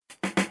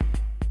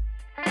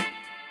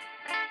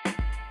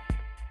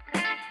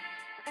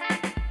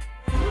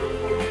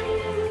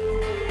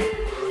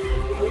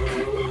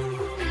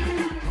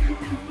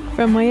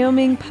From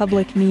Wyoming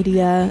Public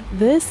Media,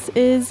 this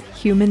is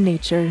Human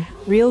Nature,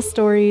 real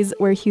stories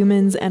where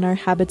humans and our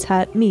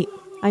habitat meet.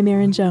 I'm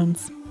Erin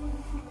Jones.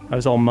 I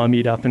was all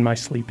mummied up in my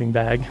sleeping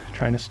bag,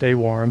 trying to stay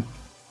warm.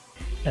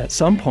 At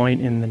some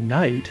point in the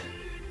night,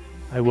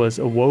 I was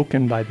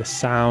awoken by the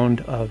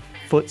sound of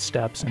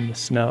footsteps in the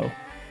snow.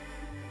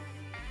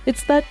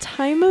 It's that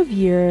time of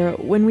year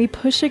when we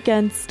push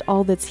against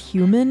all that's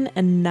human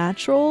and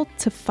natural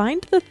to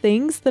find the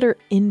things that are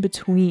in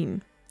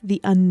between, the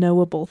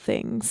unknowable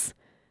things,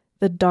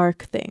 the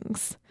dark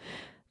things,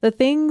 the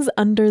things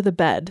under the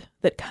bed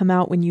that come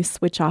out when you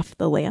switch off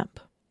the lamp.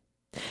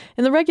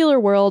 In the regular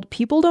world,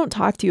 people don't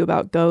talk to you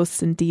about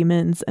ghosts and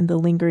demons and the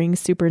lingering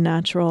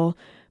supernatural,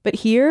 but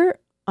here,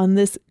 on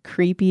this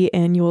creepy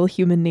annual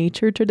Human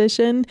Nature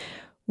tradition,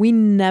 we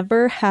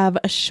never have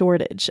a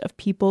shortage of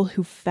people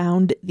who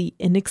found the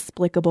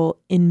inexplicable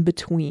in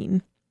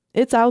between.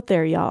 It's out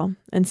there, y'all,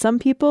 and some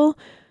people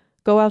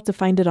go out to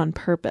find it on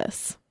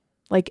purpose,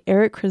 like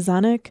Eric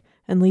Krasanik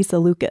and Lisa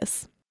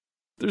Lucas.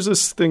 There's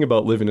this thing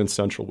about living in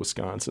central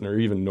Wisconsin or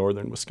even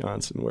northern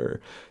Wisconsin where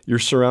you're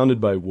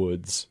surrounded by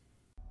woods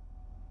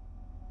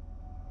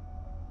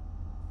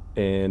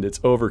and it's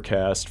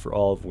overcast for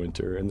all of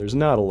winter and there's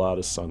not a lot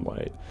of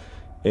sunlight.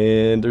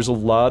 And there's a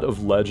lot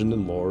of legend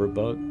and lore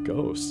about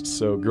ghosts.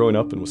 So growing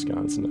up in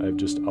Wisconsin, I've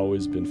just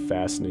always been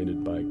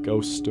fascinated by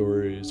ghost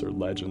stories or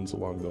legends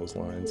along those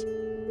lines.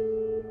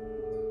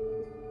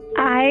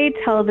 I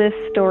tell this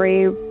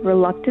story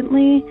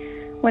reluctantly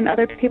when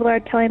other people are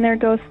telling their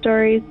ghost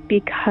stories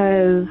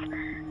because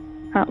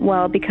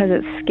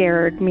it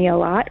scared me a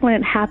lot when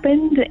it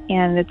happened,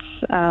 and it's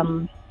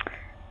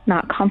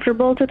not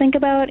comfortable to think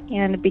about,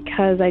 and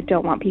because I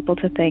don't want people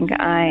to think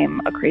I'm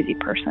a crazy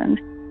person.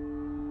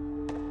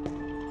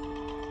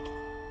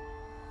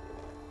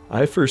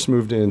 I first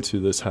moved into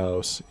this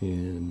house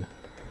in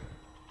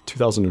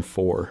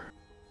 2004.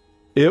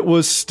 It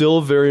was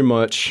still very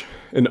much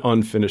an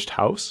unfinished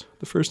house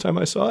the first time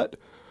I saw it.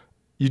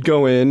 You'd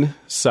go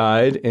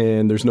inside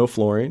and there's no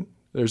flooring.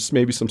 There's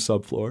maybe some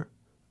subfloor.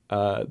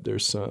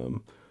 There's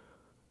some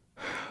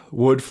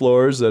wood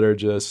floors that are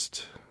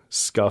just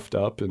scuffed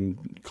up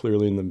and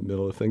clearly in the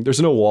middle of the thing. There's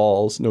no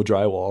walls, no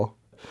drywall.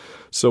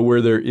 So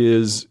where there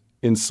is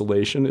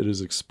insulation, it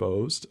is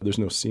exposed. There's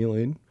no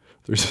ceiling.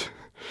 There's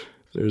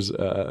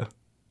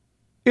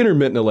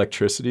intermittent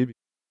electricity.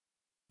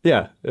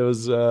 Yeah, it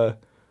was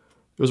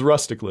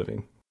rustic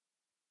living.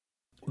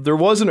 There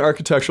was an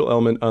architectural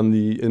element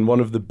in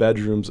one of the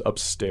bedrooms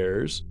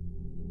upstairs,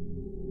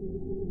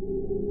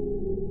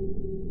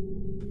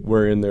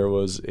 wherein there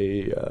was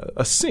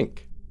a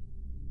sink.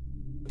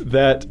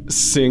 That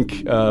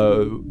sink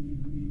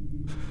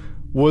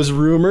was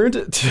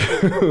rumored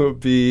to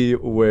be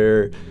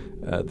where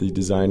the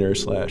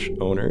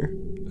designer/owner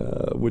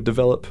would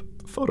develop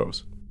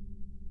photos.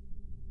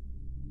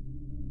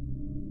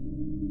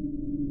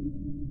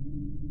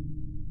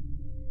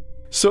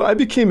 So I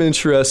became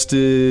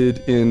interested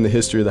in the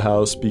history of the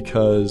house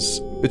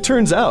because it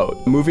turns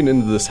out moving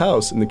into this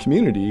house in the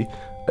community,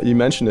 you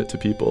mention it to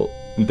people,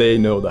 they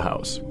know the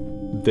house.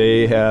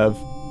 They have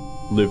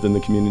lived in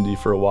the community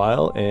for a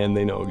while and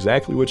they know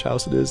exactly which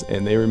house it is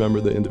and they remember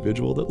the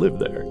individual that lived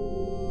there.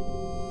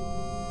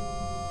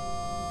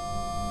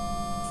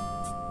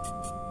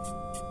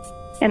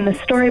 And the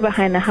story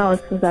behind the house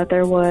was that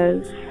there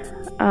was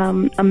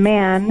a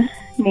man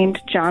named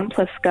John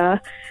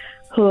Pliska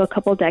who a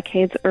couple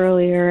decades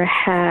earlier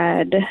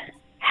had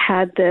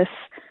this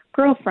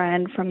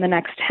girlfriend from the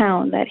next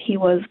town that he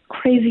was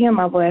crazy in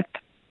love with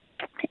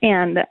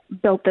and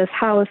built this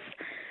house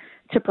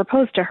to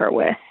propose to her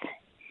with.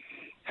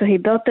 So he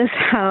built this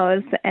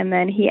house and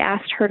then he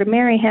asked her to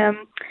marry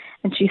him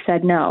and she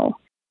said no.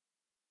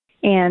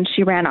 And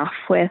she ran off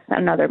with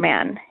another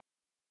man.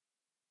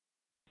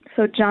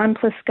 So John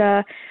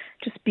Pliska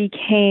just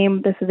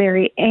became this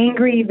very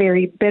angry,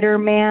 very bitter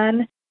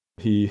man.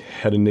 He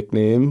had a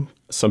nickname.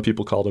 Some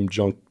people called him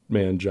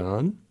Junkman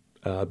John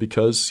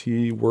because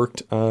he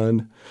worked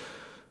on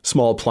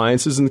small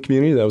appliances in the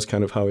community. That was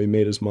kind of how he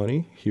made his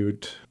money. He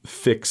would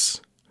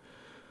fix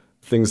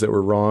things that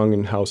were wrong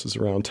in houses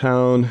around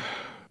town,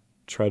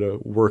 try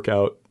to work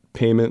out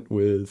payment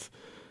with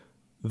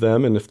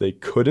them. And if they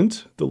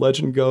couldn't, the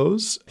legend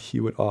goes, he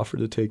would offer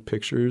to take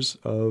pictures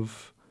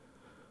of,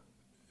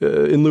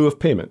 in lieu of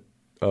payment,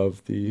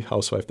 of the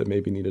housewife that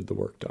maybe needed the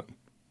work done.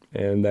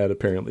 And that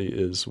apparently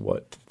is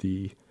what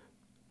the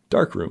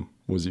darkroom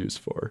was used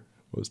for,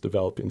 was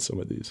developing some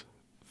of these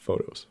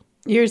photos.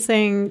 You're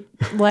saying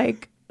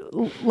like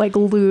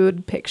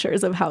lewd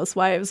pictures of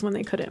housewives when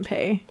they couldn't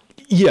pay?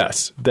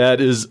 Yes, that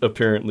is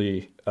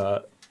apparently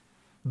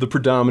the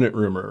predominant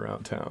rumor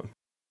around town.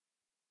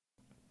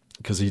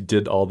 Because he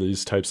did all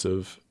these types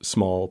of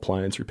small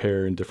appliance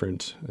repair and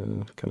different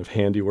kind of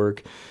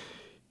handiwork.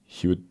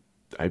 He would,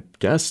 I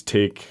guess,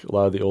 take a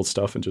lot of the old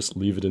stuff and just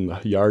leave it in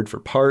the yard for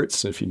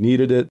parts if he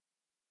needed it.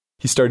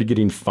 He started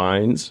getting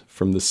fines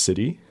from the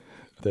city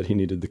that he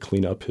needed to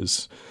clean up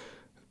his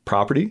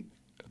property,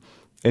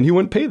 and he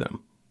wouldn't pay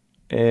them.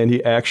 And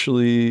he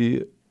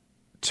actually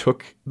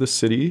took the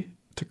city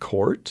to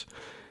court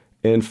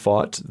and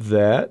fought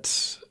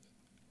that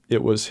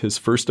it was his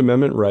First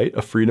Amendment right,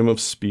 a freedom of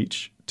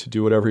speech, to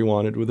do whatever he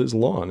wanted with his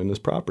lawn and his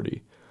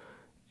property.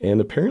 And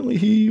apparently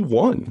he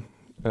won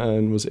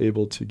and was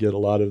able to get a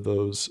lot of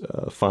those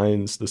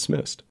fines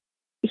dismissed.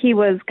 He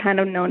was kind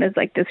of known as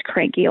like this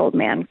cranky old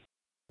man.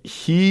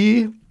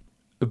 He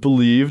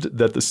believed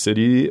that the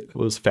city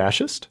was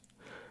fascist.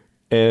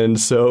 And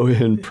so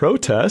in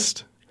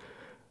protest,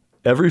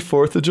 every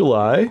 4th of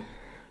July,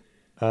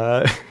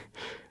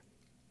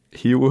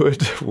 he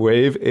would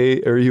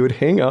he would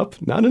hang up,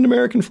 not an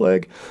American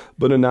flag,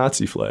 but a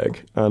Nazi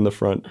flag on the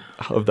front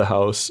of the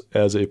house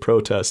as a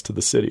protest to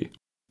the city.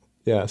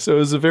 Yeah, so it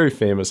was a very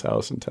famous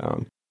house in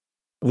town.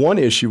 One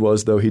issue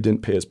was, though, he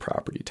didn't pay his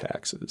property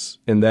taxes,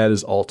 and that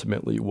is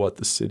ultimately what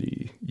the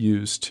city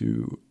used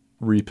to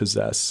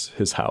repossess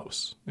his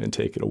house and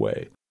take it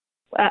away.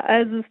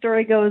 As the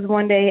story goes,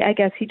 one day, I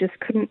guess he just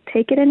couldn't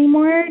take it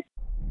anymore.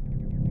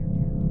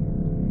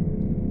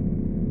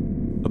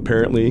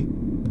 Apparently,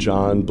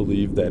 John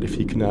believed that if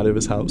he could not have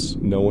his house,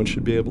 no one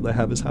should be able to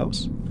have his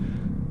house.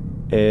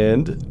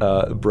 And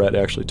Brett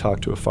actually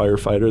talked to a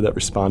firefighter that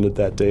responded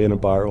that day in a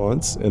bar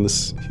once. And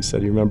he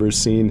said he remembers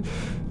seeing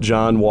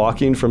John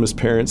walking from his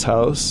parents'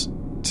 house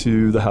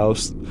to the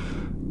house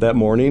that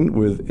morning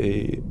with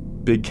a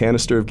big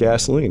canister of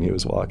gasoline he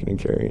was walking and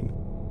carrying.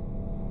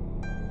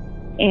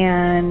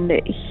 And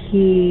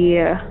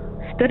he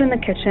stood in the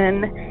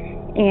kitchen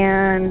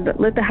and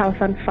lit the house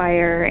on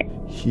fire.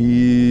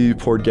 He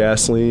poured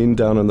gasoline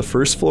down on the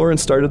first floor and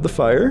started the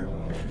fire,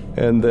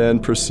 and then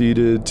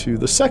proceeded to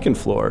the second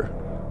floor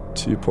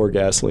to pour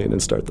gasoline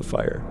and start the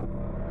fire.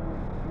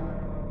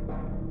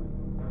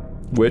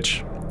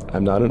 Which,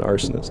 I'm not an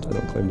arsonist, I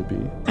don't claim to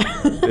be,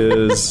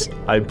 is,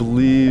 I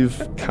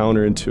believe,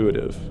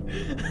 counterintuitive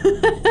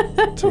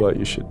to what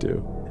you should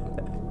do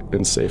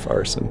in safe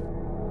arson.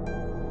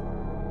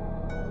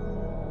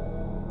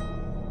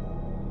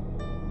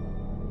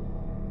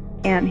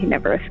 And he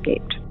never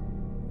escaped.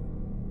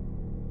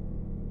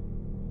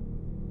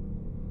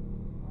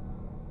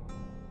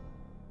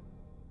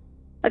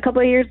 A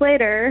couple of years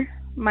later,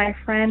 my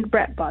friend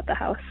Brett bought the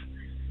house.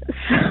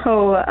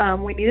 So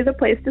we needed a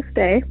place to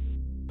stay.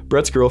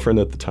 Brett's girlfriend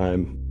at the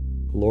time,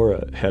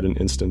 Laura, had an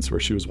instance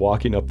where she was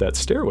walking up that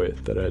stairway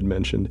that I had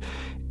mentioned,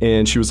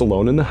 and she was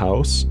alone in the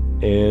house,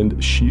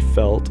 and she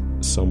felt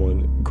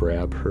someone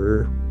grab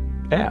her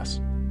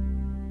ass.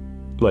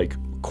 Like,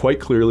 quite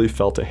clearly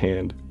felt a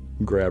hand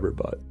grab her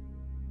butt.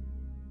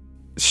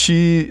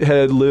 She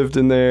had lived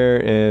in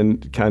there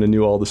and kind of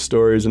knew all the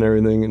stories and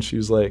everything, and she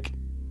was like,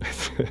 I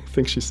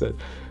think she said,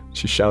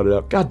 she shouted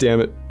out, "God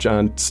damn it,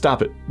 John,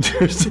 stop it.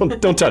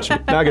 Don't touch me.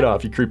 Knock it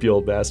off, you creepy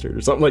old bastard,"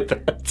 or something like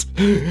that.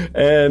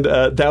 And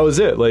that was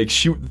it. Like,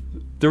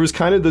 there was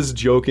kind of this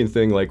joking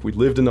thing, like we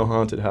lived in a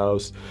haunted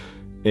house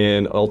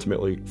and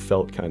ultimately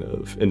felt kind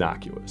of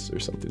innocuous or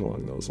something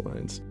along those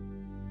lines.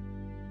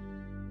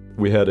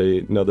 We had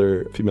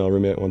another female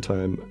roommate one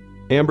time,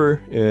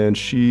 Amber, and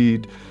she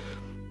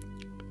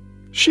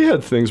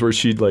had things where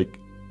she'd like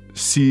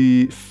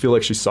feel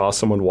like she saw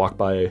someone walk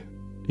by,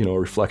 a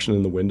reflection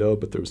in the window,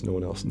 but there was no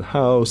one else in the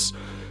house.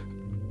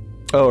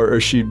 Or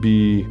she'd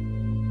be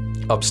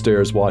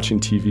upstairs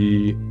watching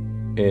TV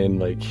and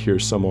like hear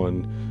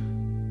someone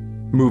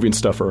moving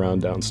stuff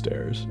around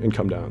downstairs and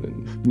come down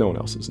and no one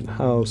else is in the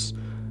house.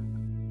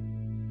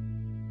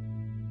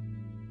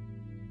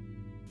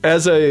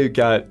 As I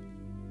got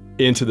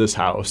into this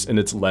house and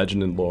its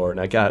legend and lore, and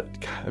I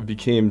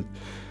became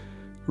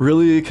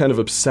really kind of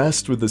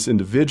obsessed with this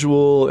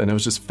individual, and I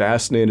was just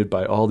fascinated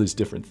by all these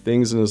different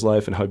things in his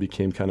life and how he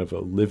became kind of a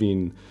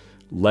living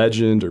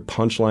legend or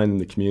punchline in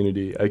the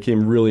community. I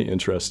became really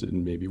interested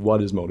in maybe what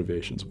his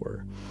motivations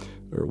were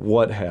or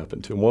what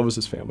happened to him, what was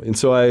his family. And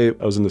so I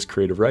was in this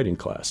creative writing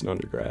class in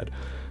undergrad,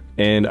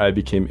 and I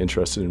became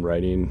interested in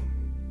writing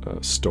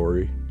a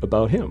story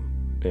about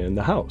him and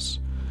the house.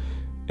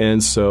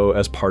 And so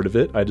as part of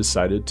it, I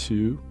decided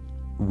to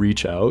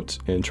reach out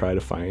and try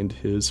to find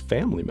his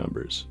family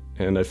members.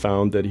 And I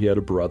found that he had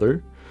a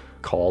brother,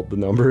 called the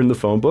number in the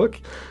phone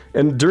book.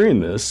 And during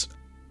this,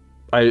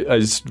 I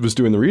was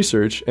doing the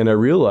research, and I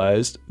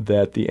realized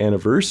that the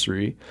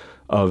anniversary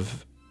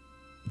of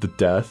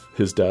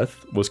his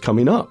death, was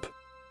coming up.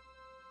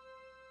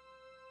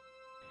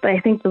 But I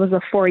think it was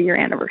a 4-year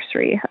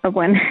anniversary of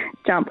when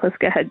John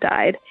Pliska had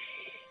died.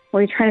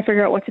 We were trying to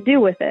figure out what to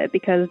do with it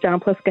because John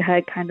Pliska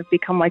had kind of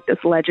become like this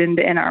legend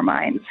in our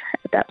minds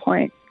at that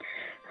point.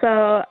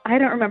 So I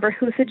don't remember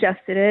who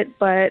suggested it,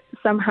 but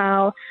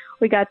somehow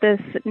we got this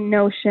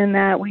notion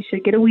that we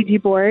should get a Ouija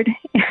board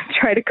and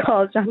try to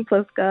call John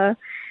Pliska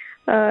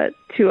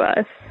to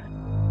us.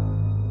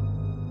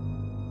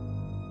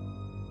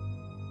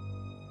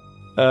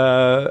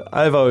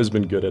 I've always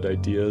been good at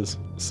ideas,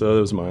 so it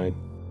was mine.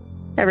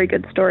 Every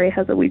good story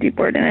has a Ouija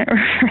board in it,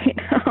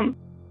 right?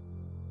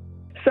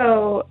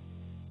 So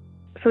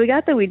we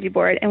got the Ouija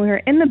board, and we were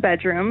in the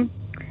bedroom.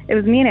 It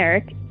was me and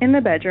Eric in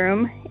the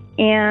bedroom,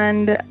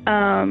 and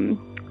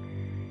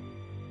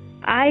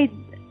I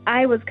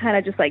was kind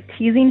of just like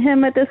teasing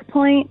him at this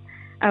point.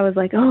 I was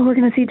like, oh, we're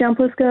going to see John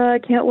Pliska. I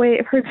can't wait.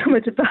 I've heard so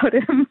much about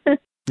him.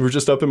 We were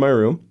just up in my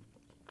room,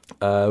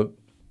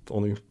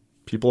 only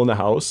people in the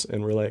house,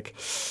 and we're like,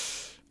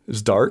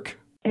 it's dark.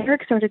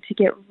 Eric started to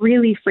get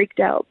really freaked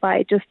out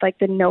by just like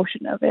the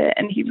notion of it.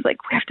 And he was like,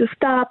 we have to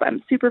stop.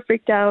 I'm super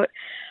freaked out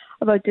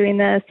about doing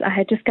this. I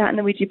had just gotten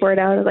the Ouija board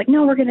out. I was like,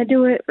 no, we're going to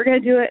do it. We're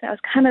going to do it. And I was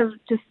kind of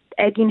just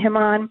egging him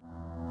on.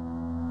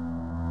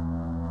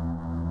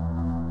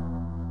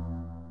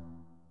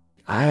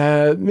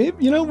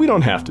 Maybe, we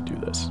don't have to do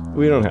this.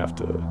 We don't have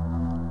to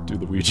do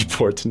the Ouija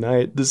board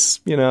tonight. This,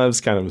 it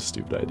was kind of a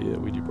stupid idea.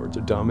 Ouija boards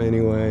are dumb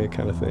anyway,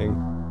 kind of thing.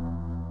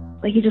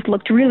 Like, he just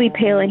looked really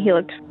pale and he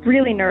looked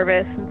really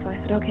nervous. And so I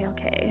said,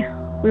 okay,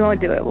 we won't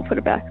do it. We'll put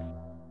it back.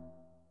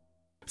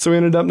 So we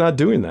ended up not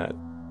doing that.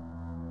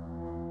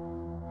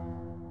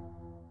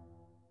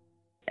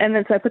 And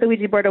then so I put the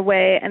Ouija board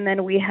away, and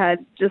then we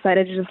had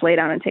decided to just lay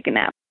down and take a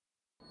nap.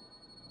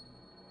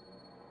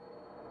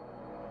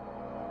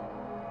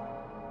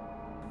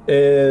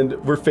 And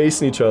we're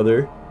facing each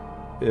other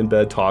in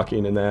bed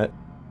talking and that.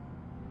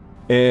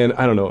 And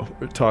I don't know,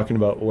 we're talking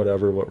about what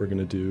we're going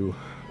to do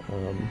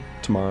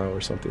tomorrow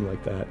or something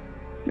like that.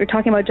 We were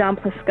talking about John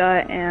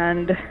Pliska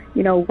and,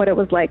 what it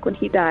was like when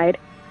he died.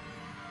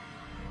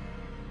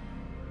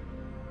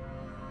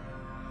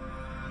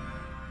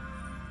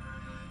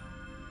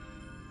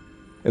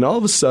 And all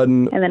of a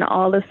sudden...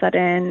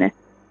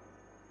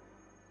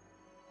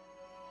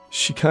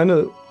 she kind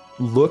of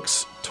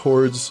looks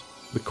towards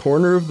the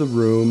corner of the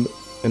room,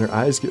 and her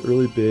eyes get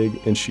really big,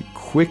 and she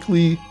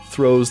quickly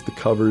throws the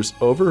covers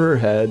over her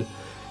head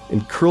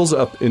and curls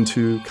up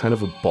into kind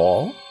of a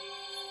ball,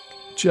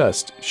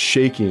 just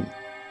shaking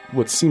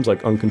what seems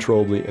like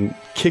uncontrollably and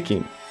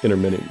kicking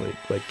intermittently,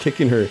 like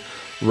kicking her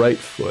right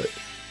foot.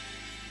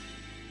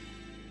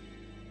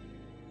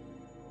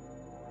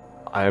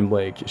 I'm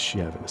like, is she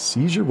having a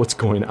seizure? What's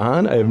going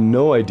on? I have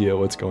no idea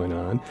what's going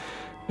on.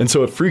 And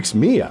so it freaks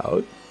me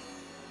out.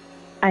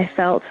 I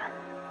felt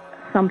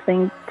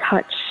something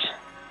touch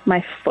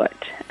my foot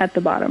at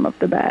the bottom of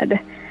the bed.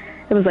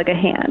 It was like a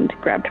hand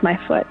grabbed my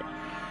foot.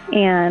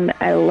 And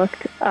I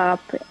looked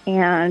up,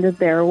 and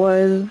there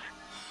was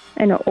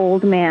an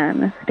old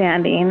man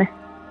standing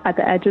at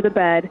the edge of the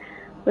bed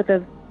with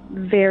a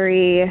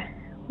very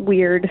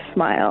weird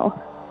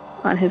smile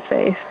on his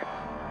face.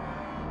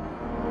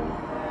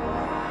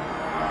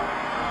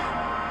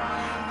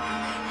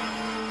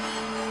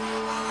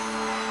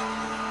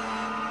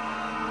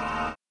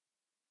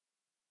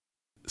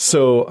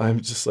 So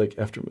I'm just like,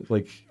 I'm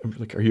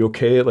like, are you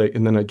okay? Like,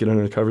 and then I get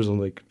under the covers and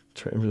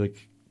I'm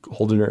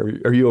holding her.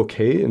 Are you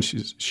okay? And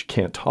she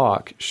can't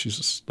talk. She's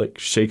just like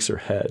shakes her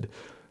head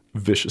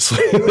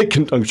viciously, like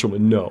uncontrollably.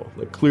 No,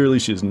 like clearly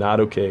she's not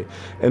okay.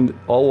 And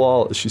all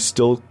while she's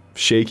still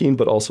shaking,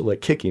 but also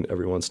like kicking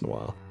every once in a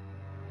while.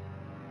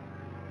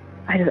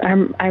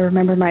 I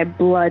remember my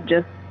blood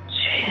just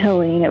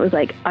chilling. It was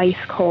like ice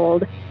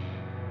cold.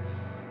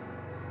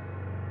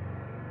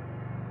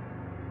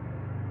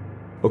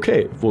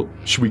 Okay, well,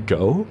 should we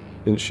go?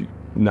 And she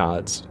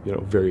nods,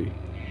 very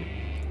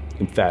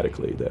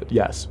emphatically that,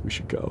 yes, we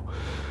should go.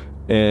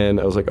 And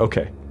I was like,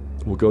 okay,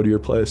 we'll go to your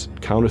place.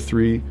 Count of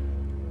 3.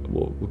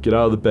 We'll get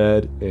out of the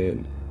bed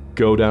and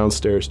go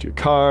downstairs to your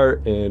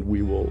car, and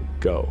we will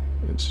go.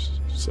 And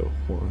so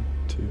 1,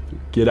 2, 3,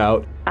 get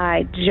out.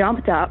 I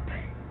jumped up.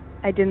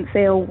 I didn't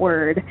say a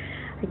word.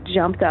 I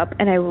jumped up,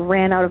 and I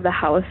ran out of the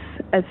house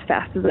as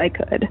fast as I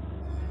could.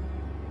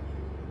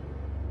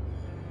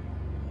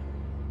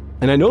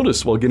 And I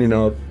noticed while getting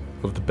out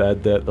of the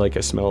bed that I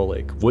smell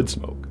like wood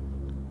smoke,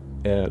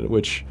 and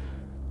which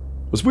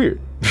was weird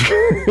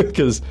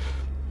because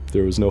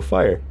there was no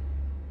fire.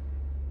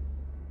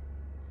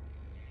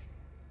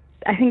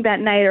 I think that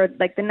night or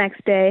the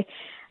next day,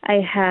 I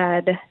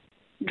had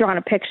drawn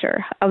a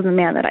picture of the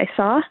man that I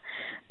saw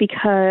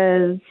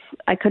because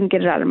I couldn't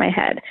get it out of my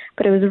head.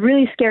 But it was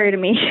really scary to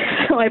me,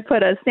 so I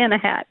put a Santa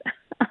hat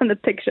on the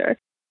picture.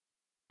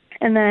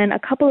 And then a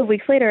couple of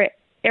weeks later,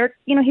 Eric,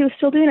 he was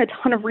still doing a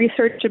ton of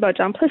research about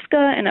John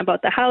Pliska and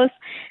about the house.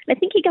 And I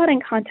think he got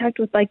in contact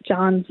with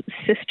John's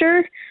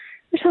sister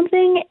or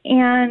something.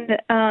 And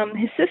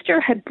his sister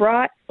had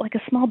brought a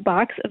small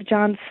box of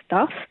John's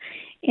stuff,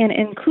 and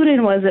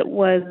included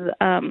was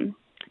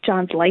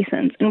John's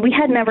license. And we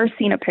had never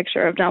seen a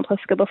picture of John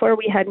Pliska before.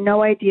 We had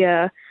no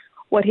idea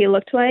what he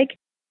looked like.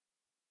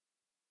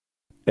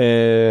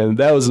 And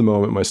that was the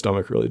moment my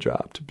stomach really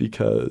dropped,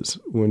 because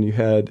when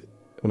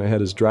I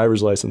had his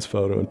driver's license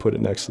photo and put it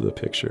next to the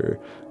picture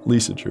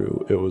Lisa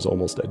drew, it was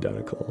almost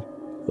identical.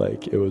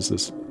 It was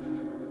this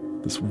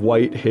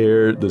white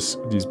hair, these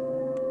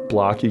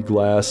blocky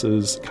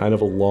glasses, kind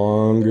of a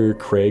longer,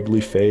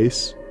 craggy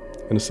face,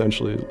 and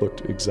essentially it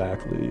looked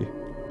exactly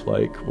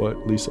like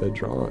what Lisa had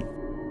drawn.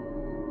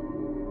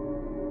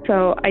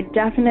 So I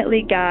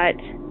definitely got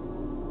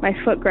my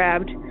foot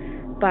grabbed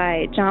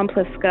by John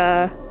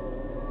Pliska,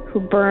 who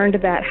burned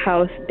that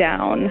house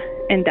down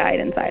and died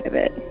inside of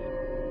it.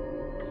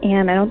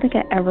 And I don't think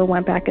I ever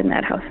went back in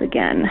that house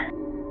again.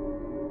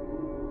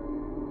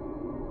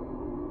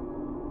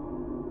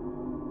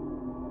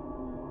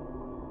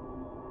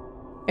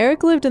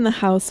 Eric lived in the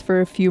house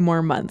for a few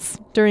more months,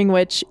 during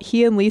which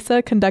he and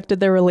Lisa conducted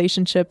their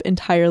relationship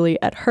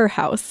entirely at her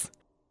house.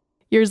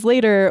 Years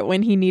later,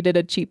 when he needed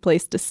a cheap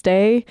place to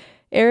stay,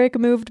 Eric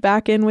moved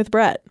back in with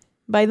Brett.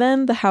 By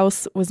then, the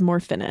house was more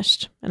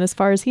finished, and as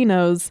far as he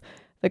knows,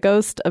 the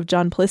ghost of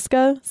John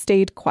Pliska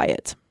stayed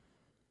quiet.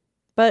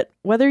 But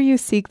whether you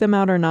seek them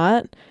out or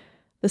not,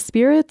 the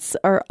spirits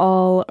are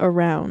all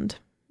around,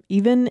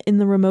 even in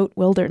the remote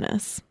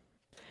wilderness.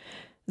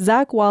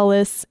 Zach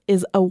Wallace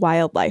is a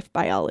wildlife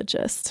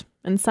biologist,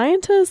 and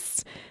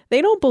scientists,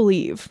 they don't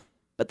believe,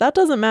 but that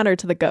doesn't matter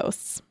to the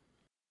ghosts.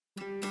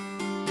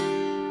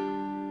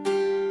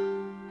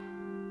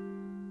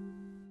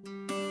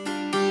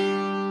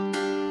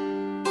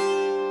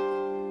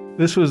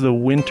 This was the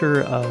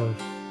winter of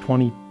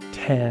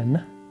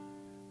 2010.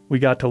 We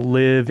got to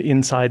live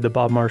inside the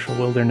Bob Marshall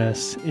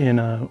Wilderness in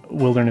a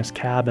wilderness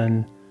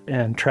cabin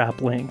and trap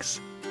lynx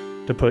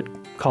to put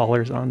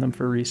collars on them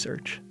for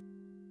research.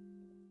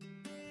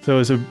 So it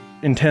was an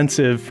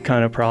intensive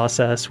kind of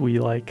process. We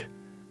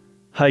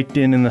hiked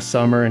in the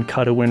summer and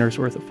cut a winter's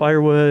worth of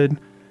firewood.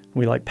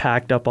 We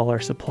packed up all our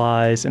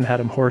supplies and had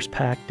them horse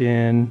packed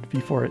in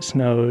before it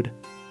snowed.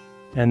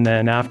 And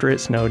then after it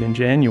snowed in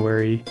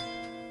January,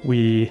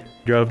 we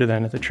drove to the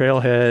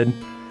trailhead.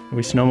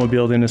 We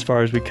snowmobiled in as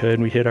far as we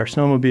could. We hit our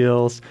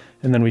snowmobiles,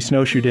 and then we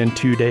snowshoed in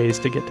 2 days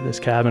to get to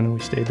this cabin, and we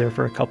stayed there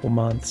for a couple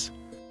months.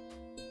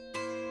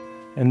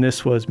 And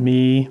this was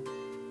me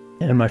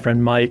and my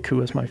friend Mike, who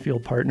was my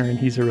field partner, and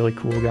he's a really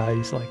cool guy.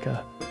 He's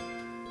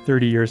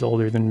 30 years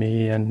older than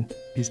me, and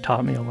he's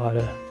taught me a lot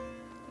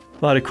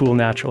of cool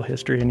natural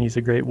history, and he's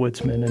a great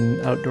woodsman and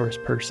outdoors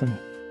person.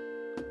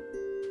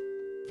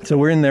 So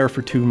we're in there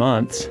for 2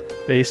 months,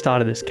 based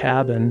out of this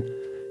cabin.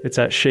 It's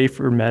at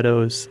Schaefer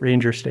Meadows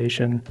Ranger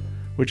Station,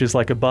 which is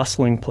a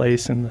bustling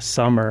place in the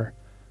summer,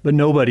 but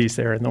nobody's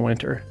there in the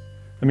winter.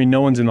 I mean, no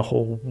one's in the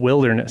whole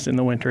wilderness in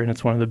the winter, and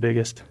it's one of the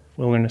biggest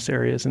wilderness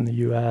areas in the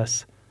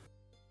U.S.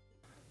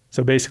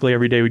 So basically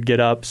every day we'd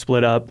get up,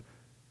 split up,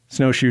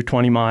 snowshoe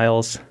 20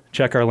 miles,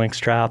 check our lynx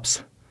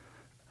traps.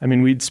 I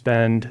mean, we'd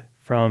spend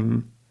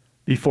from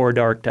before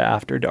dark to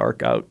after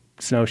dark out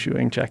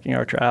snowshoeing, checking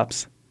our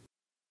traps.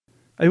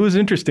 It was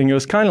interesting. It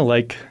was kind of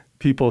like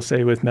people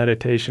say with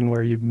meditation,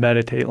 where you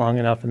meditate long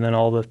enough and then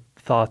all the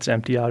thoughts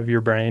empty out of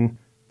your brain.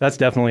 That's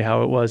definitely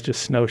how it was,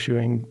 just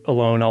snowshoeing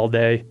alone all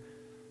day.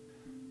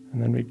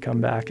 And then we'd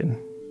come back and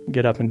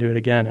get up and do it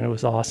again, and it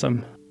was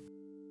awesome.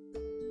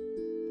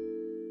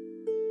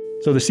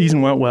 So the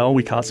season went well.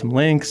 We caught some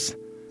lynx,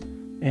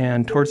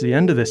 and towards the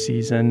end of the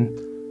season,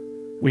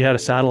 we had a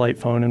satellite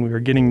phone, and we were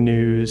getting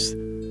news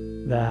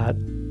that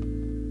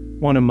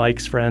one of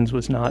Mike's friends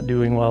was not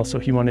doing well, so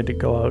he wanted to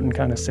go out and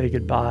kind of say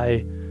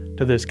goodbye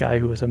to this guy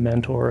who was a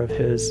mentor of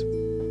his,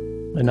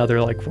 another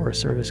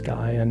Forest Service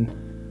guy.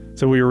 And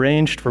so we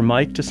arranged for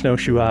Mike to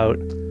snowshoe out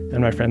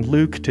and my friend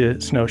Luke to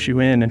snowshoe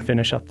in and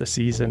finish up the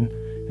season.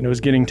 And it was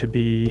getting to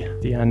be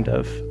the end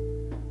of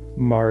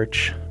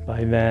March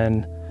by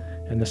then,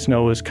 and the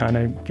snow was kind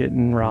of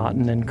getting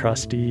rotten and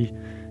crusty,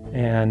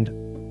 and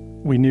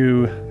we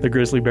knew the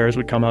grizzly bears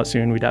would come out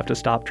soon. We'd have to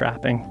stop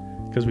trapping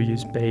because we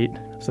used bait.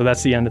 So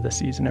that's the end of the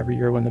season every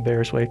year when the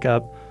bears wake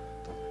up.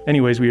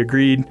 Anyways, we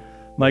agreed.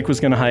 Mike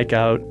was going to hike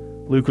out,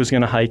 Luke was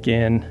going to hike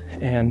in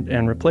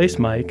and replace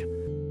Mike.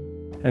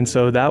 And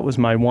so that was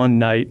my one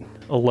night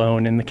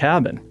alone in the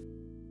cabin,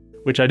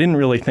 which I didn't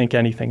really think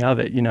anything of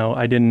it.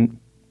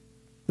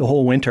 The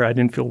whole winter I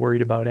didn't feel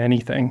worried about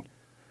anything,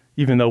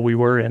 even though we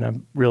were in a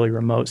really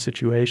remote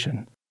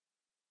situation.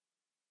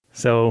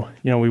 So,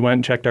 we went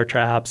and checked our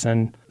traps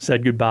and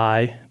said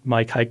goodbye.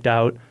 Mike hiked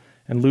out,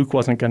 and Luke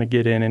wasn't going to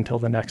get in until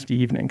the next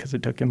evening because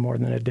it took him more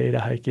than a day to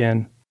hike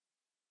in.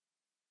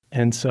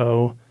 And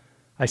so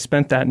I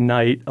spent that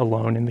night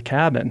alone in the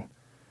cabin,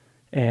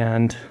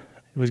 and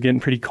it was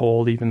getting pretty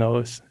cold, even though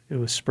it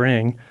was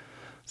spring.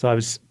 So I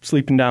was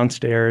sleeping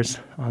downstairs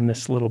on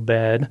this little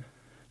bed.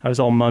 I was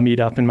all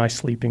mummied up in my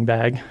sleeping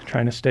bag,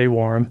 trying to stay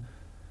warm.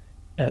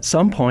 At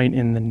some point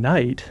in the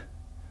night,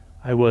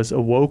 I was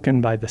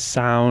awoken by the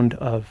sound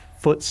of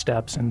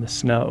footsteps in the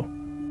snow.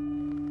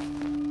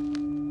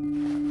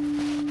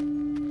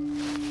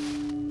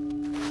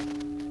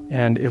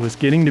 And it was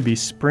getting to be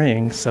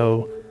spring,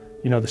 so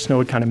the snow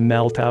would kind of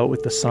melt out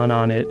with the sun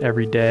on it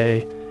every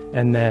day,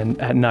 and then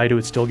at night it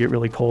would still get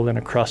really cold and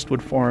a crust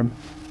would form.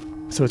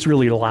 So it's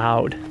really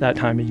loud that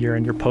time of year,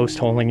 and you're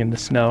post-holing in the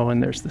snow,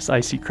 and there's this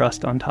icy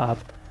crust on top.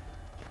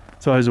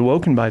 So I was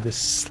awoken by this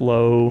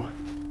slow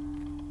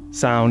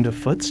sound of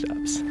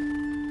footsteps.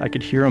 I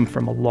could hear them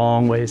from a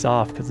long ways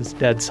off because it's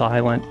dead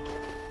silent.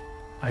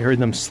 I heard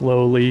them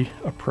slowly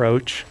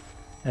approach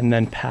and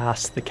then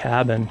pass the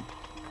cabin.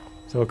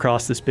 So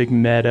across this big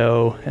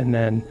meadow, and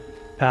then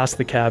past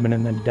the cabin,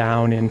 and then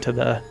down into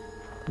the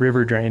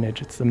river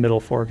drainage. It's the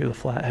middle fork of the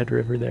Flathead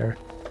River there.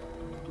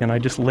 And I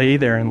just lay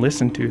there and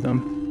listened to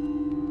them.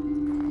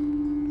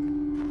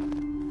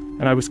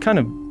 And I was kind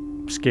of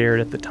scared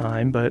at the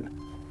time, but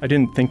I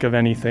didn't think of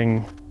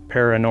anything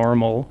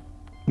paranormal.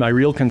 My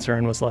real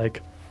concern was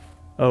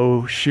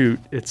oh, shoot,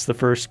 it's the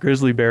first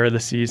grizzly bear of the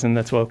season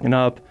that's woken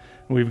up.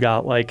 And we've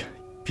got like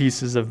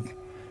pieces of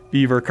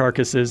beaver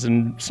carcasses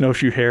and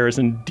snowshoe hares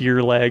and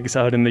deer legs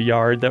out in the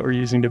yard that we're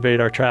using to bait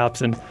our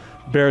traps. And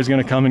bear's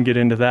going to come and get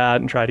into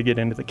that and try to get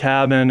into the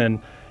cabin.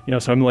 And,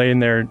 so I'm laying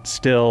there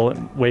still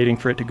and waiting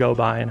for it to go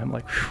by. And I'm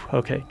like,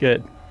 okay,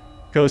 good.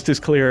 Coast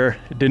is clear.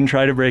 It didn't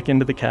try to break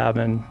into the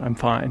cabin. I'm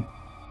fine.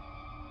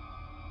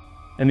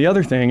 And the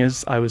other thing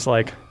is I was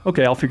like,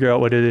 okay, I'll figure out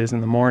what it is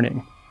in the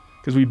morning.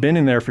 Because we've been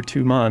in there for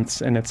 2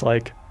 months and it's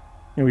like,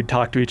 we'd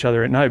talk to each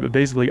other at night, but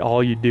basically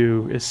all you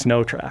do is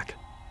snow track.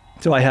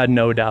 So I had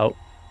no doubt.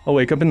 I'll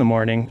wake up in the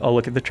morning, I'll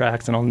look at the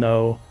tracks and I'll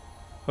know,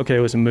 okay,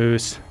 it was a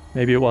moose,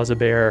 maybe it was a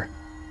bear,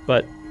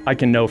 but I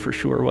can know for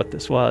sure what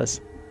this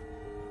was.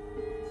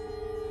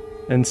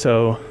 And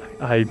so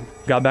I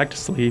got back to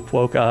sleep,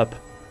 woke up,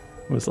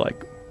 was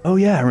like, oh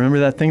yeah, I remember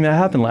that thing that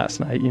happened last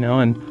night,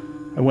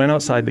 and I went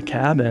outside the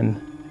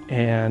cabin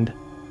and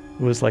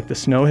it was like the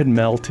snow had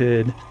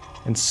melted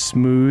and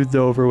smoothed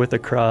over with a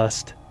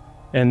crust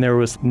and there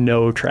was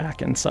no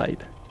track in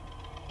sight.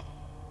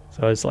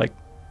 So I was like,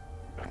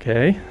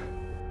 okay.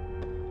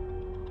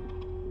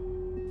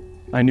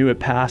 I knew it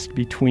passed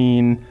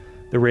between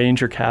the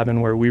ranger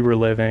cabin where we were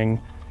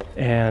living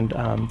and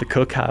the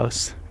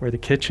cookhouse where the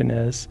kitchen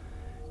is.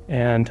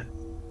 And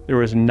there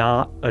was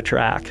not a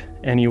track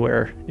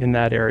anywhere in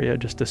that area,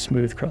 just a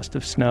smooth crust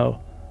of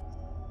snow.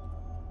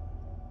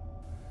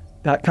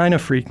 That kind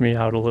of freaked me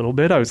out a little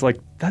bit. I was like,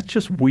 that's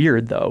just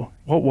weird though.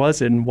 What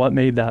was it and what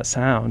made that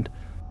sound?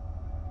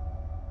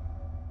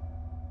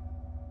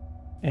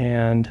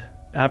 And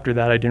after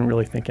that, I didn't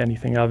really think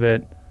anything of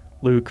it.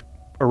 Luke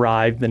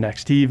arrived the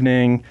next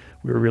evening.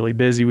 We were really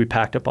busy. We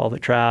packed up all the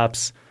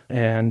traps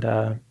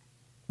and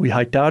we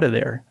hiked out of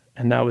there.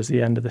 And that was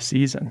the end of the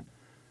season.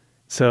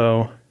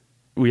 So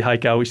we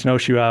hike out, we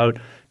snowshoe out,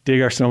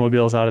 dig our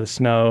snowmobiles out of the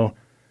snow,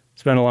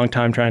 spend a long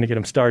time trying to get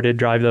them started,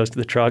 drive those to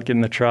the truck, get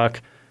in the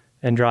truck,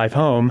 and drive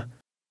home.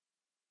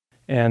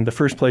 And the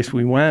first place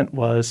we went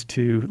was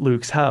to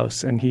Luke's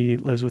house, and he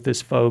lives with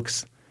his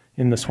folks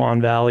in the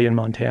Swan Valley in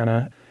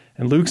Montana.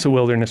 And Luke's a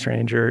wilderness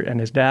ranger, and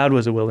his dad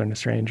was a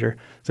wilderness ranger.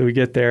 So we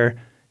get there,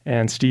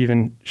 and Steve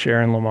and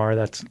Sharon Lamar,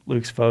 that's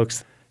Luke's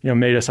folks,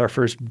 made us our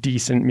first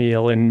decent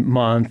meal in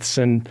months,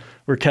 and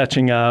we're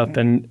catching up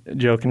and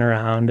joking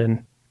around.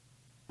 And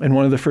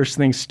one of the first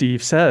things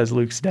Steve says,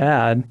 Luke's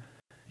dad,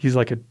 he's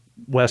like a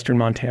Western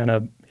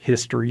Montana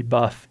history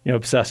buff,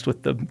 obsessed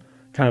with the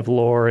kind of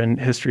lore and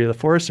history of the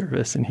Forest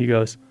Service. And he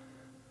goes,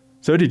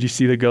 so did you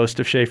see the ghost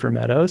of Schaefer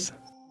Meadows?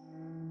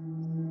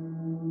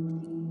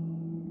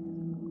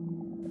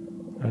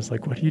 I was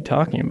like, what are you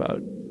talking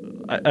about?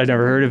 I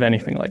never heard of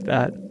anything like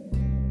that.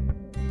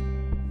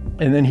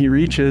 And then he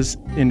reaches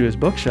into his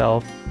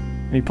bookshelf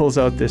and he pulls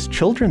out this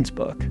children's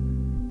book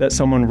that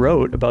someone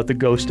wrote about the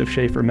ghost of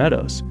Schaefer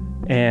Meadows.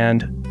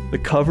 And the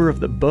cover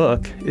of the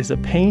book is a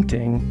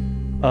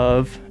painting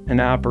of an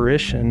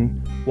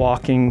apparition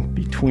walking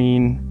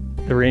between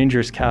the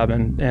ranger's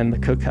cabin and the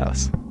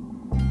cookhouse.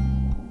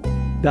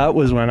 That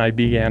was when I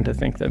began to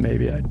think that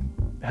maybe I'd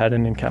had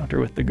an encounter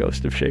with the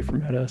ghost of Schaefer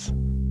Meadows.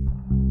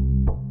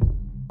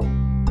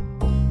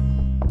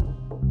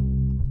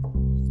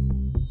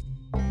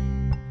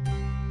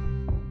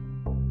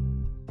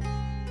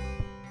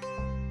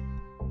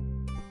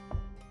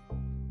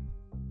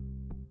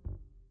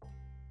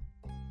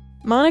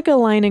 Monica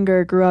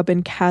Leininger grew up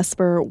in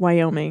Casper,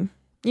 Wyoming.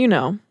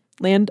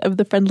 Land of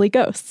the friendly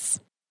ghosts.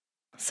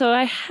 So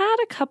I had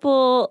a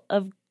couple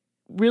of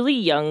really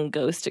young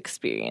ghost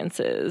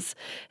experiences,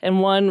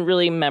 and one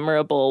really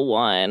memorable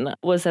one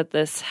was at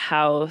this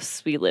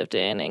house we lived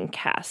in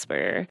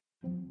Casper.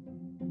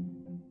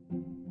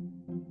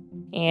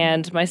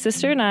 And my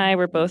sister and I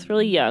were both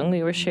really young.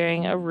 We were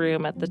sharing a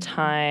room at the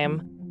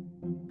time.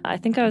 I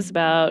think I was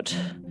about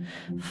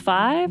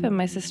 5 and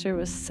my sister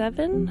was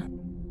 7.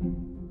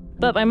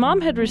 But my mom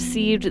had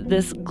received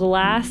this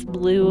glass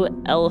blue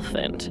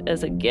elephant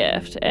as a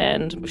gift,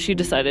 and she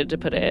decided to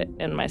put it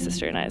in my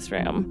sister and I's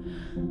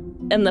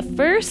room. And the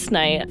first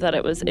night that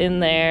it was in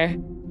there,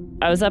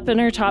 I was up in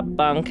her top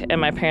bunk, and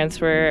my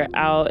parents were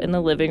out in the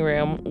living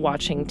room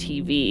watching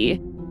TV.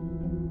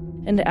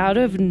 And out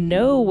of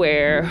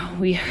nowhere,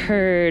 we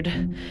heard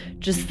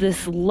just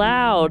this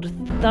loud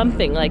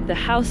thumping, like the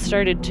house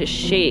started to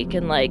shake,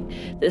 and like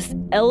this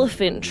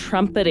elephant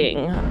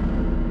trumpeting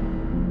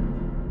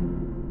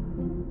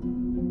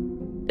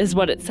is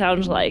what it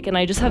sounds like. And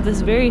I just have this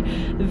very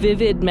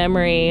vivid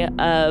memory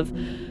of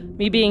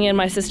me being in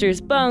my sister's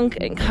bunk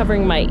and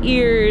covering my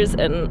ears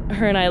and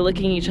her and I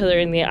looking each other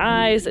in the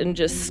eyes and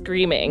just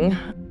screaming.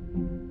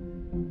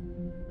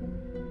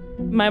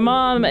 My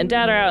mom and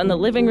dad are out in the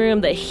living room.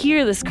 They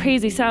hear this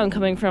crazy sound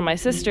coming from my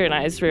sister and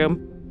I's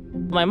room.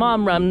 My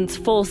mom runs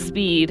full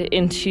speed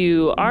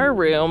into our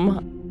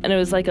room, and it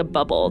was like a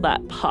bubble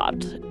that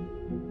popped.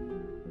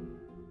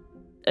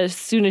 As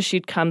soon as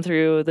she'd come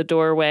through the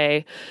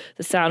doorway,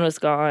 the sound was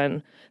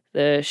gone,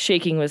 the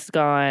shaking was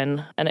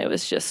gone, and it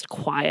was just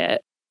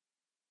quiet.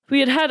 We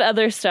had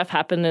other stuff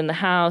happen in the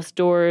house.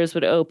 Doors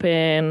would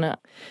open,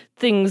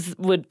 things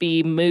would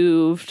be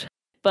moved.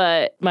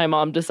 But my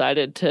mom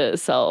decided to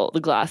sell the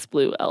glass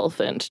blue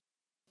elephant.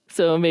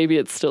 So maybe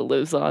it still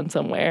lives on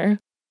somewhere.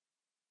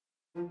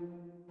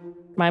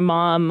 My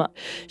mom,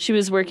 she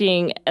was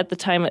working at the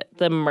time at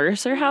the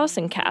Mercer House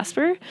in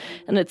Casper.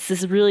 And it's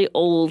this really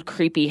old,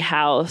 creepy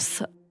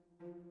house.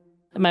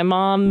 My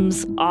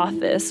mom's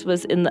office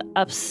was in the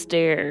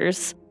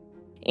upstairs.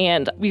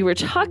 And we were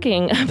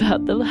talking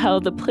about how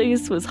the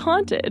place was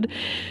haunted.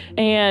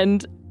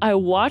 And I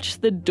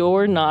watched the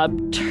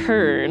doorknob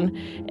turn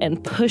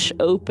and push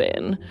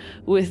open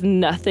with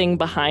nothing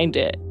behind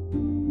it.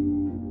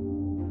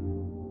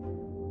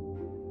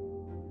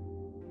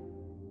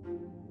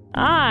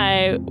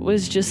 I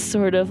was just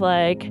sort of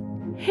like,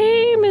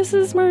 hey,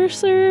 Mrs.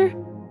 Mercer,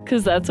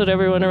 because that's what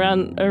everyone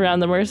around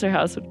the Mercer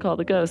house would call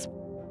the ghost.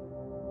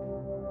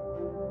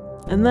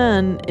 And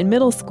then in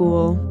middle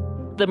school,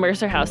 the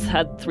Mercer house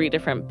had 3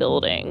 different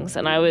buildings,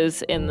 and I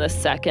was in the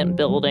second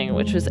building,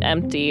 which was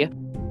empty.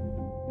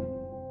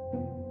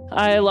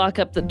 I lock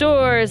up the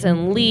doors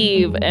and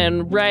leave,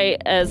 and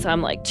right as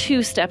I'm like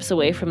 2 steps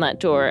away from that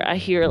door, I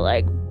hear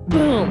like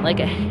boom, like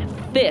a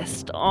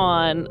fist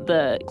on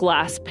the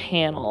glass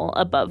panel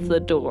above the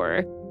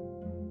door.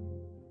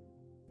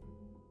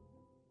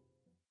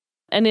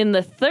 And in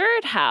the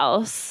third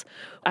house,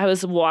 I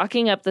was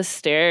walking up the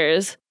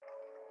stairs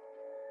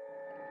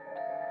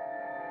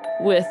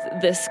with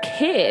this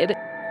kid.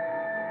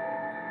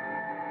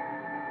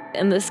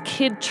 And this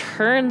kid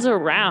turns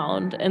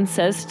around and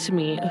says to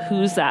me,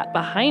 "Who's that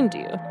behind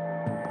you?"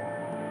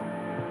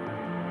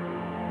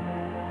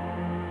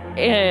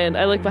 And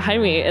I look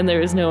behind me, and there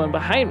was no one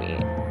behind me.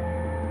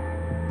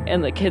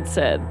 And the kid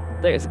said,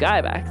 "There's a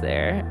guy back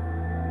there."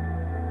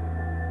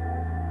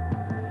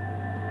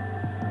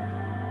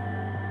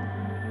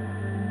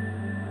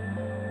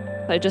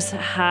 I just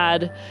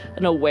had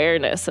an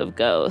awareness of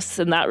ghosts,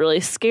 and that really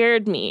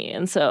scared me.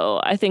 And so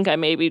I think I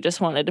maybe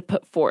just wanted to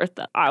put forth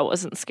that I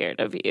wasn't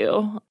scared of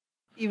you.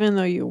 Even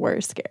though you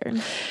were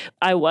scared.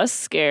 I was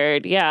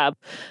scared, yeah,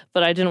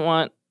 but I didn't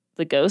want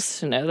the ghosts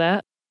to know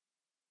that.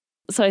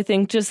 So I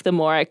think just the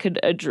more I could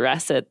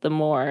address it, the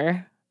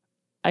more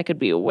I could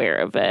be aware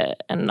of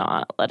it and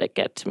not let it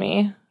get to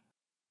me.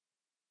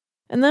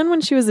 And then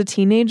when she was a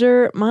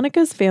teenager,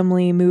 Monica's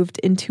family moved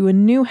into a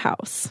new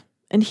house.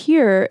 And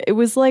here, it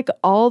was like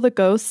all the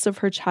ghosts of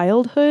her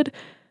childhood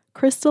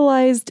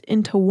crystallized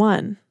into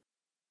one.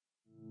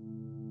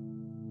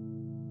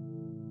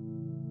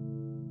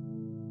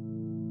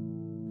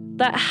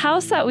 That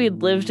house that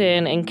we'd lived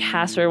in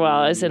Casper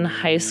while I was in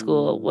high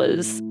school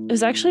was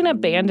actually an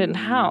abandoned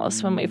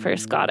house when we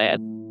first got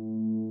it.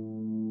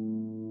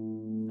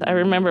 I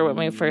remember when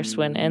we first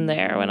went in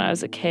there when I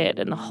was a kid,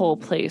 and the whole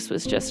place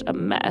was just a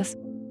mess.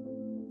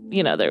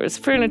 You know, there was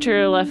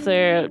furniture left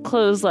there,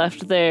 clothes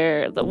left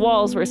there, the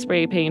walls were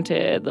spray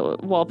painted, the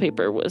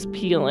wallpaper was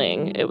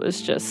peeling. It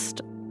was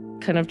just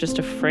kind of just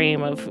a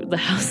frame of the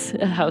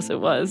house it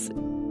was.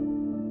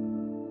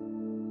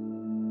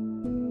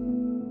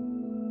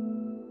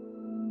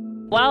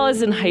 While I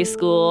was in high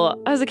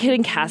school, I was a kid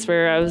in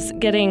Casper. I was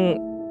getting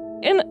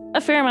in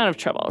a fair amount of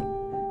trouble.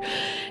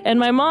 And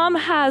my mom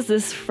has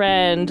this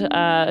friend,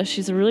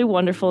 she's a really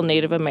wonderful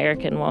Native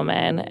American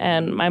woman,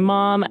 and my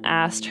mom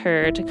asked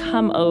her to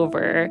come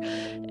over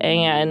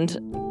and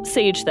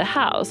sage the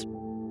house.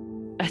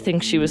 I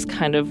think she was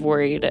kind of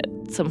worried at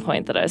some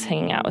point that I was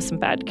hanging out with some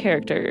bad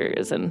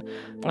characters and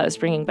I was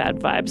bringing bad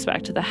vibes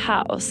back to the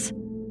house.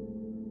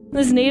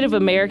 This Native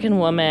American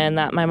woman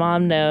that my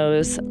mom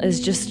knows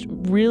is just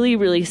really,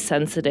 really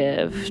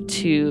sensitive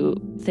to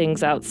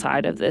things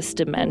outside of this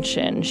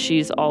dimension.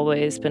 She's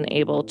always been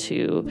able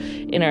to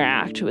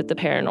interact with the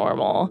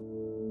paranormal.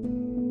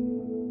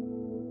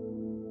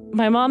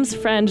 My mom's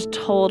friend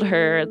told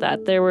her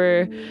that there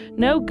were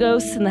no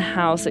ghosts in the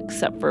house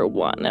except for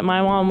one, and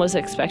my mom was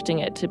expecting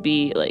it to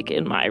be like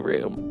in my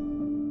room.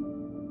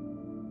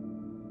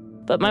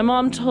 But my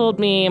mom told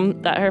me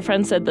that her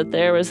friend said that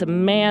there was a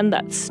man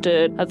that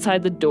stood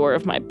outside the door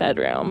of my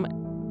bedroom.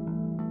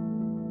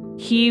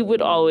 He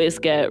would always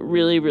get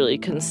really, really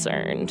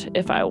concerned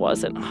if I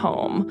wasn't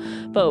home.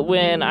 But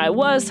when I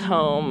was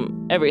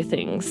home,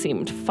 everything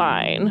seemed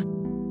fine.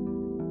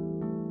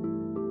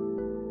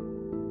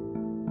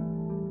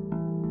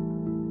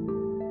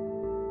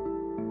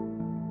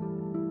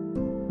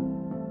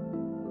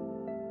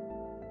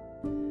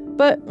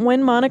 But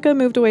when Monica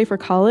moved away for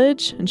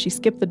college and she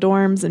skipped the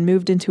dorms and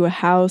moved into a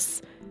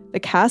house, the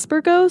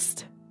Casper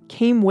ghost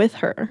came with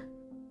her.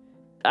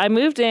 I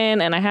moved in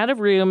and I had a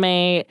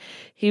roommate.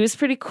 He was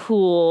pretty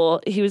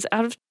cool. He was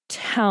out of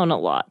town a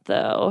lot,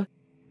 though.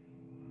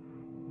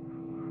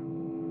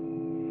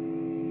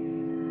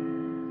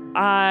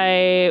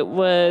 I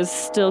was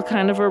still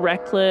kind of a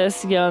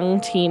reckless young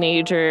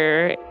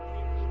teenager.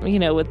 You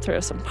know, would throw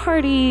some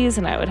parties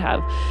and I would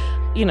have,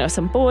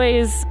 some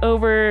boys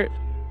over.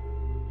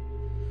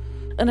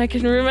 And I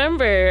can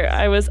remember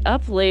I was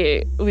up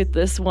late with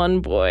this one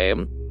boy.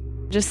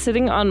 just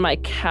sitting on my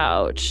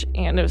couch,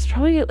 and it was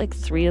probably like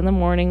 3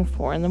 a.m,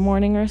 4 a.m.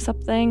 or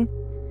something.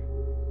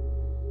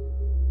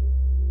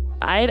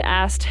 I'd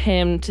asked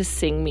him to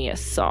sing me a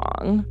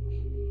song.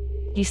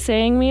 He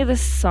sang me the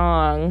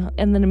song,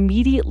 and then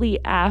immediately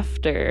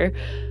after,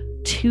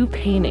 2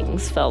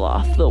 paintings fell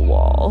off the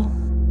wall.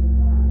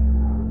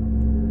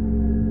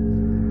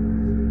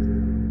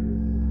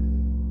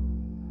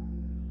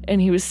 And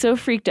he was so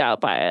freaked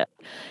out by it.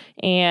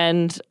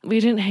 And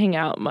we didn't hang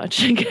out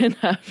much again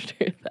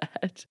after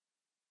that.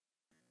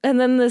 And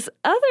then this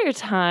other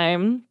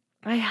time,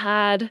 I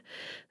had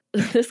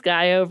this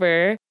guy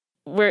over.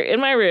 We're in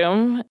my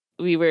room.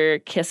 We were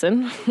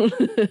kissing.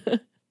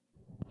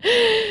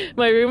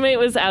 My roommate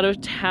was out of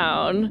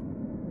town.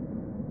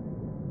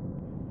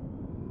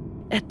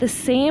 At the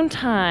same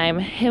time,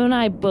 him and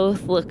I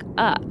both look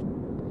up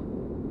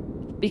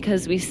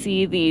because we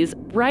see these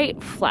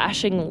bright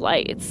flashing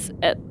lights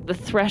at the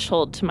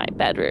threshold to my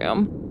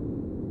bedroom.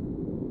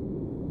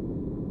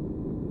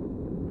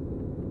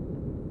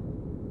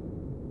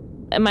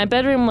 And my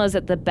bedroom was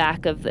at the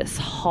back of this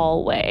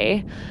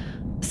hallway,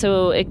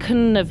 so it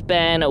couldn't have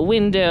been a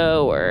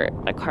window or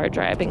a car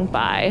driving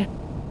by.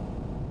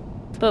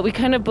 But we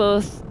kind of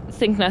both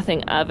think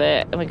nothing of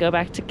it, and we go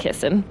back to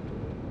kissing.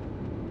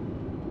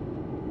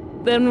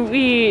 Then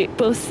we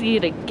both see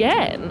it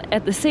again.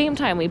 At the same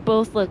time, we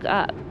both look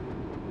up.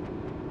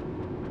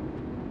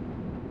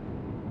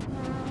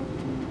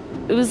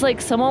 It was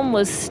like someone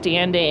was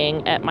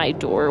standing at my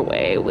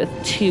doorway with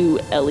 2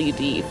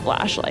 LED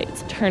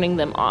flashlights, turning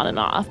them on and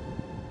off.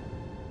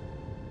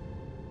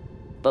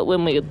 But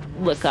when we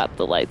look up,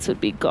 the lights would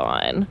be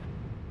gone.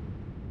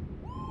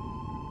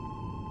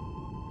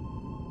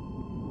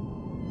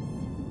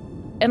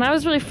 And I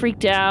was really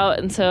freaked out,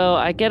 and so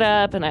I get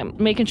up, and I'm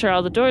making sure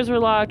all the doors were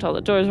locked,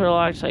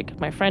 like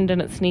my friend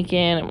didn't sneak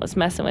in and was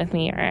messing with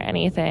me or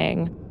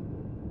anything.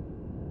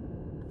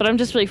 But I'm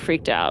just really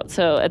freaked out,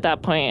 so at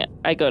that point,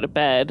 I go to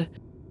bed.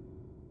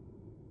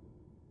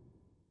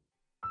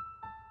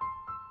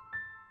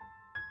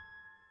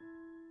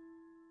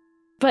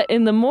 But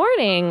in the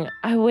morning,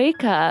 I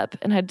wake up,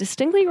 and I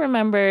distinctly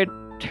remembered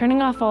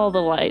turning off all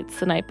the lights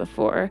the night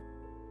before.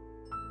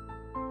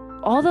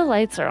 All the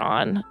lights are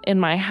on in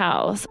my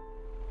house.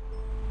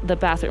 The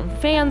bathroom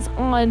fan's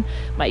on,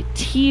 my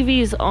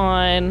TV's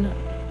on.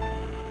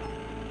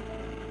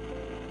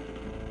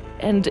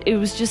 And it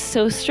was just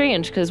so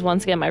strange because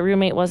once again, my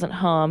roommate wasn't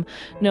home,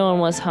 no one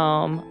was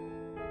home.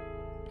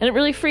 And it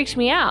really freaked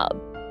me out.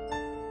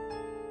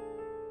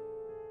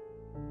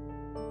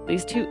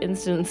 These 2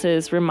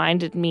 instances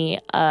reminded me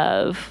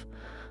of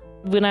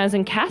when I was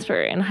in Casper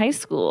in high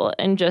school,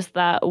 and just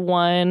that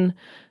one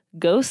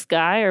ghost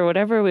guy, or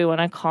whatever we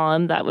want to call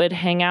him, that would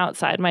hang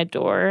outside my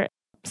door.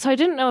 So I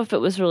didn't know if it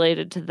was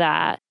related to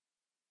that.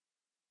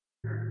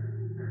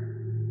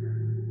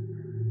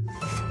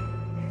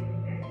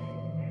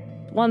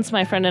 Once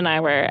my friend and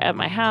I were at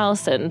my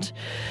house, and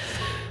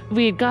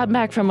we had gotten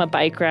back from a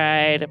bike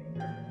ride.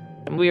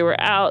 We were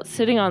out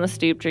sitting on the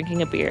stoop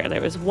drinking a beer.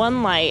 There was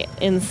one light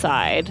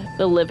inside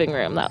the living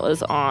room that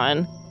was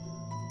on.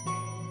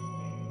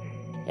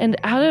 And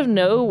out of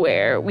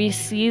nowhere, we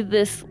see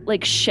this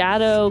like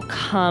shadow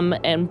come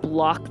and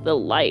block the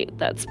light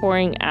that's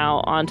pouring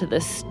out onto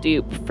the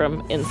stoop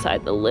from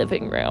inside the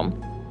living room.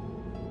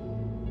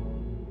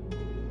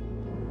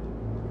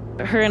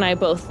 Her and I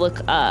both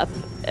look up,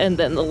 and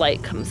then the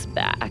light comes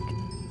back.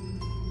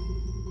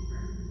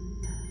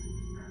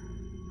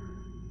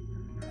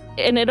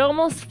 And it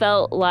almost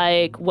felt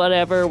like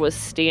whatever was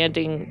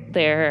standing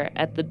there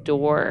at the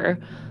door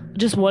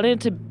just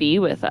wanted to be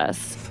with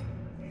us,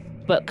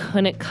 but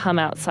couldn't come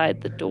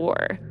outside the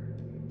door.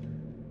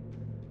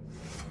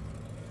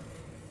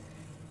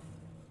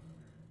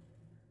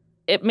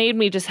 It made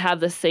me just have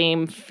the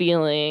same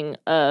feeling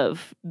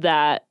of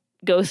that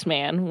ghost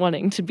man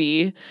wanting to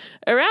be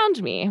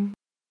around me.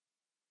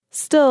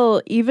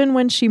 Still, even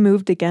when she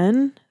moved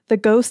again, the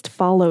ghost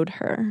followed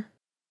her.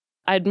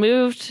 I'd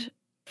moved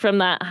from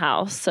that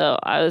house, so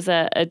I was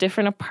at a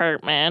different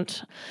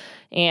apartment,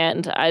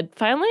 and I'd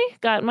finally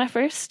gotten my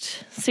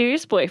first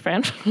serious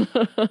boyfriend.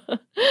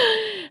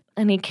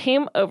 And he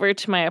came over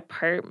to my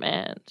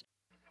apartment.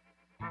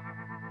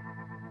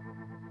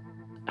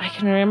 I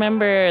can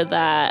remember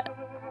that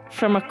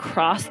from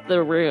across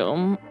the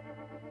room,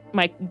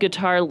 my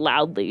guitar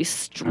loudly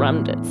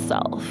strummed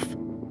itself.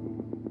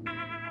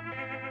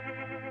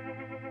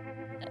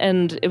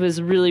 And it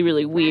was really,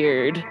 really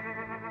weird.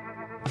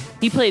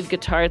 He played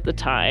guitar at the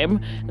time,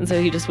 and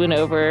so he just went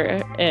over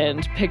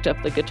and picked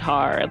up the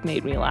guitar and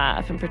made me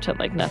laugh and pretend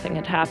like nothing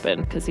had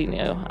happened because he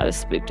knew I was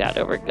spooked out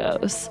over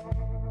ghosts.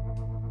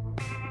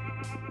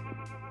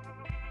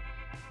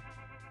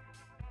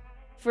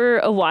 For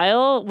a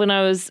while, when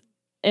I was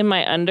in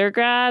my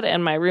undergrad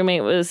and my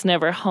roommate was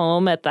never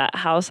home at that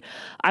house,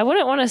 I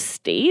wouldn't want to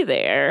stay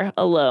there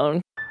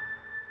alone.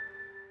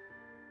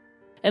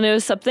 And it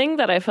was something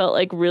that I felt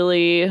like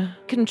really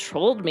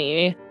controlled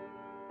me.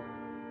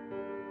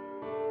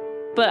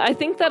 But I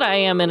think that I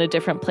am in a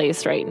different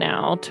place right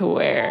now to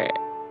where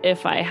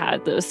if I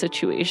had those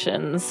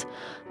situations,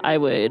 I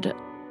would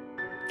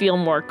feel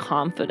more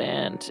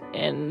confident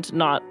and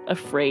not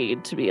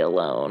afraid to be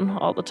alone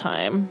all the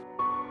time.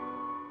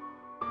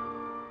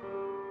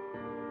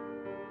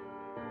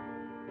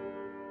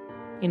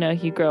 You know,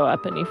 you grow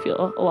up and you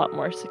feel a lot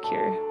more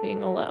secure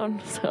being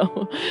alone.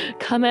 So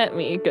come at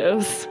me,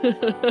 ghosts.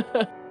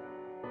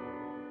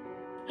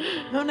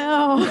 Oh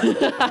no.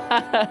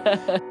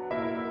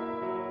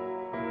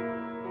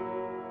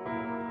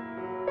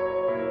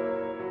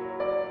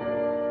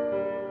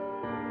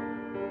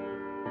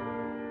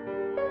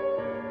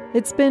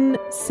 It's been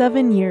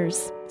 7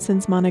 years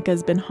since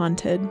Monica's been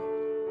haunted.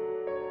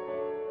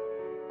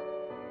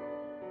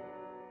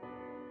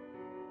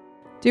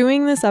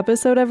 Doing this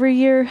episode every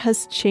year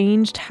has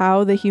changed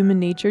how the Human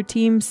Nature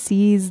team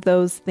sees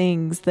those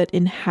things that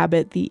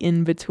inhabit the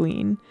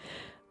in-between.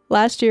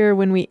 Last year,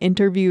 when we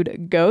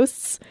interviewed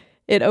ghosts,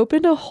 it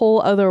opened a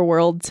whole other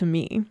world to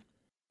me.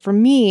 For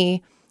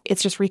me,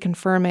 it's just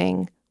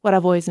reconfirming what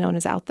I've always known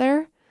is out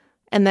there,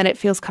 and then it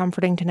feels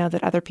comforting to know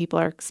that other people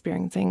are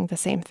experiencing the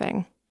same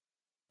thing.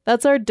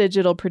 That's our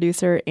digital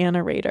producer,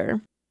 Anna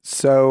Rader.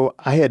 So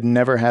I had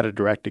never had a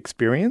direct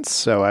experience,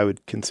 so I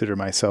would consider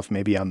myself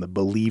maybe on the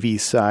believey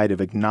side of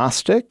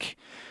agnostic.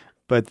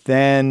 But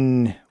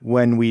then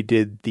when we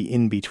did the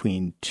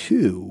In-Between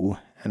 2,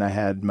 and I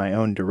had my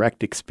own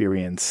direct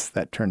experience,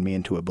 that turned me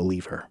into a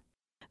believer.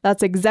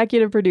 That's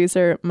executive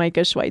producer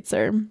Micah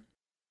Schweitzer.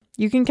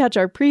 You can catch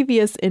our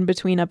previous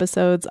In-Between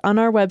episodes on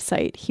our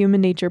website,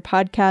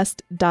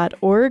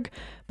 humannaturepodcast.org,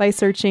 by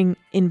searching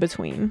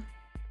In-Between.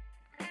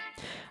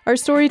 Our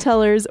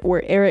storytellers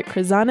were Eric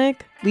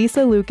Krasanik,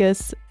 Lisa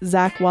Lucas,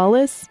 Zach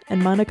Wallace,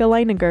 and Monica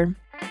Leininger.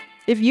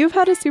 If you've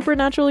had a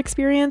supernatural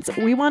experience,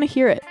 we want to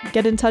hear it.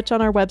 Get in touch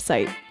on our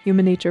website,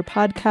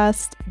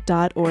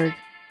 humannaturepodcast.org.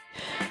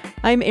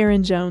 I'm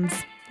Erin Jones.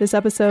 This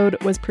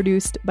episode was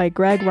produced by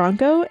Greg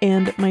Ronco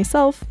and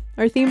myself.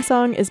 Our theme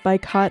song is by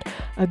Caught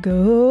a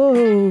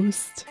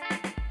Ghost.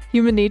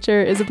 Human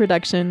Nature is a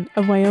production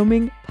of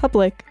Wyoming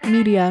Public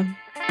Media.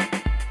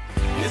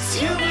 It's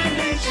human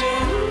nature.